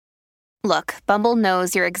Look, Bumble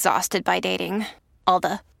knows you're exhausted by dating. All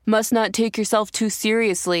the must not take yourself too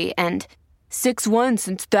seriously and 6'1"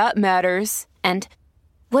 since that matters. And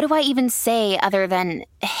what do I even say other than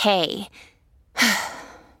hey?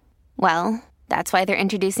 Well, that's why they're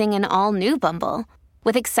introducing an all-new Bumble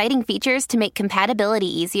with exciting features to make compatibility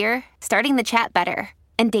easier, starting the chat better,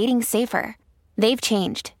 and dating safer. They've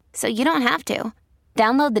changed, so you don't have to.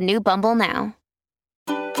 Download the new Bumble now.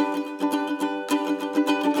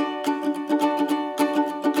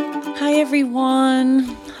 Hi, everyone.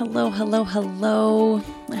 Hello, hello, hello.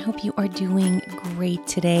 I hope you are doing great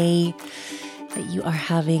today, that you are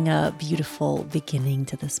having a beautiful beginning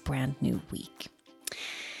to this brand new week.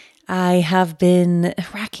 I have been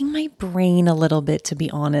racking my brain a little bit, to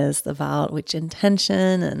be honest, about which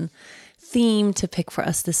intention and theme to pick for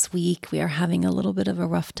us this week. We are having a little bit of a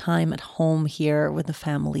rough time at home here with the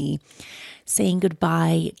family, saying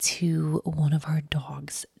goodbye to one of our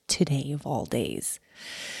dogs today of all days.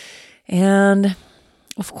 And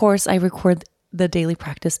of course, I record the daily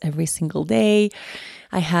practice every single day.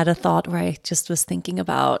 I had a thought where I just was thinking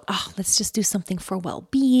about, let's just do something for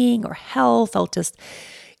well-being or health. I'll just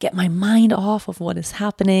get my mind off of what is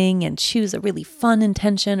happening and choose a really fun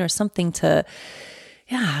intention or something to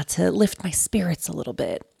lift my spirits a little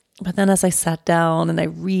bit. But then as I sat down and I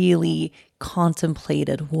really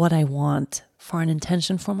contemplated what I want for an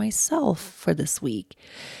intention for myself for this week,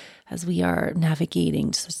 as we are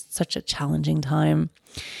navigating such a challenging time,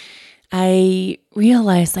 I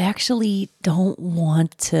realized I actually don't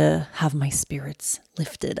want to have my spirits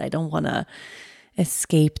lifted. I don't want to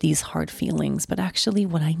escape these hard feelings, but actually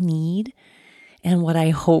what I need and what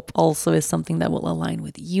I hope also is something that will align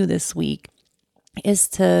with you this week is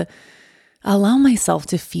to allow myself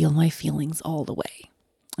to feel my feelings all the way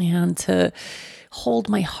and to hold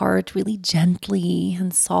my heart really gently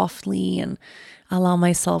and softly and allow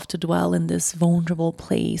myself to dwell in this vulnerable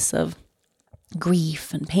place of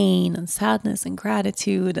grief and pain and sadness and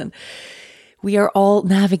gratitude. And we are all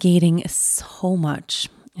navigating so much.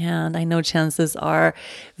 And I know chances are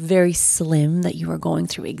very slim that you are going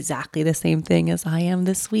through exactly the same thing as I am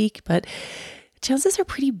this week, but chances are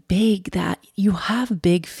pretty big that you have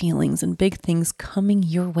big feelings and big things coming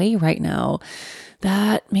your way right now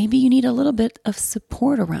that maybe you need a little bit of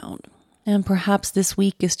support around. And perhaps this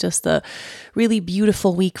week is just a really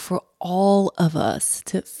beautiful week for all of us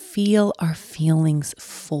to feel our feelings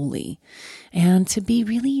fully and to be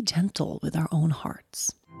really gentle with our own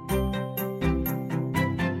hearts.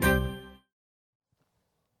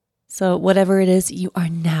 So whatever it is you are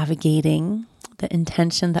navigating, the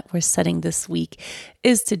intention that we're setting this week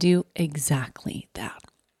is to do exactly that.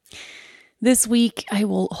 This week, I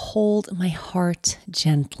will hold my heart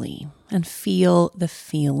gently and feel the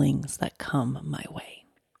feelings that come my way.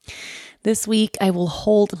 This week, I will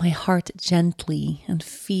hold my heart gently and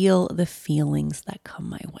feel the feelings that come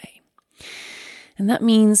my way. And that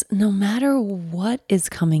means no matter what is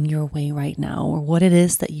coming your way right now or what it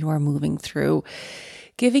is that you are moving through,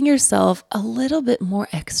 giving yourself a little bit more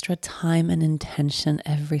extra time and intention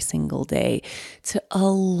every single day to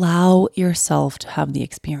allow yourself to have the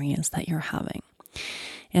experience that you're having.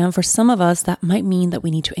 And for some of us, that might mean that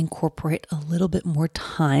we need to incorporate a little bit more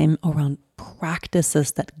time around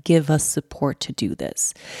practices that give us support to do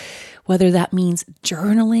this. Whether that means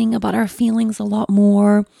journaling about our feelings a lot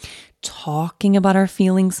more, talking about our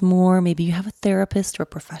feelings more. Maybe you have a therapist or a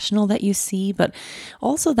professional that you see, but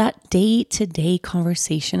also that day-to-day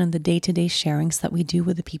conversation and the day-to-day sharings that we do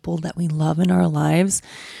with the people that we love in our lives,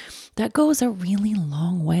 that goes a really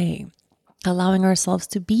long way. Allowing ourselves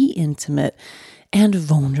to be intimate and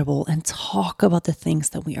vulnerable and talk about the things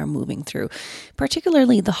that we are moving through,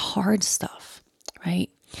 particularly the hard stuff, right?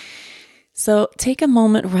 So take a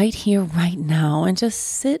moment right here, right now, and just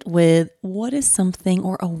sit with what is something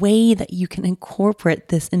or a way that you can incorporate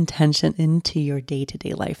this intention into your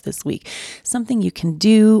day-to-day life this week. Something you can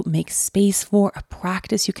do, make space for, a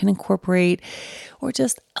practice you can incorporate, or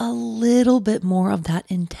just a little bit more of that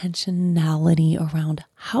intentionality around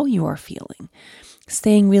how you are feeling.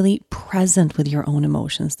 Staying really present with your own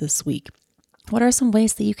emotions this week. What are some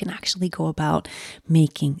ways that you can actually go about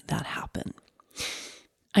making that happen?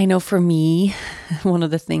 I know for me, one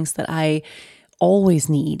of the things that I always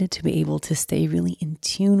need to be able to stay really in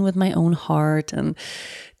tune with my own heart and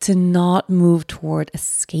to not move toward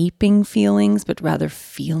escaping feelings, but rather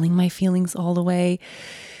feeling my feelings all the way,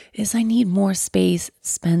 is I need more space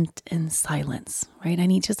spent in silence, right? I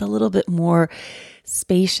need just a little bit more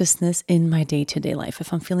spaciousness in my day-to-day life.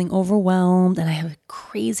 If I'm feeling overwhelmed and I have a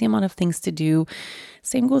crazy amount of things to do,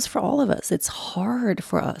 same goes for all of us. It's hard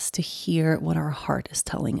for us to hear what our heart is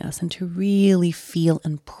telling us and to really feel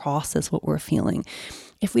and process what we're feeling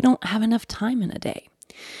if we don't have enough time in a day.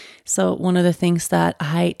 So one of the things that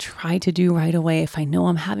I try to do right away if I know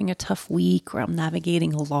I'm having a tough week or I'm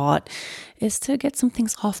navigating a lot is to get some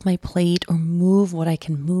things off my plate or move what I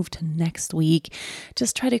can move to next week.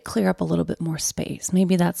 Just try to clear up a little bit more space.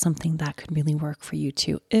 Maybe that's something that could really work for you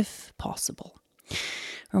too, if possible.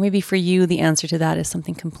 Or maybe for you, the answer to that is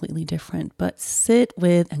something completely different. But sit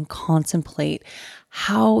with and contemplate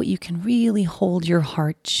how you can really hold your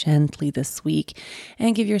heart gently this week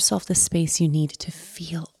and give yourself the space you need to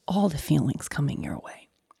feel all the feelings coming your way.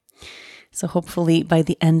 So hopefully by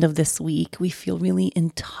the end of this week, we feel really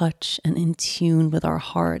in touch and in tune with our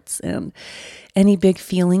hearts, and any big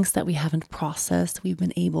feelings that we haven't processed, we've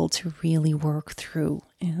been able to really work through,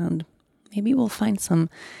 and maybe we'll find some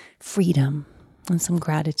freedom and some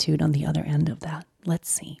gratitude on the other end of that. Let's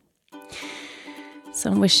see.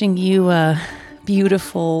 So I'm wishing you a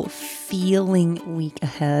beautiful feeling week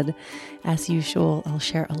ahead. As usual, I'll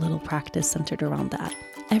share a little practice centered around that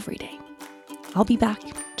every day. I'll be back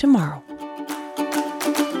tomorrow.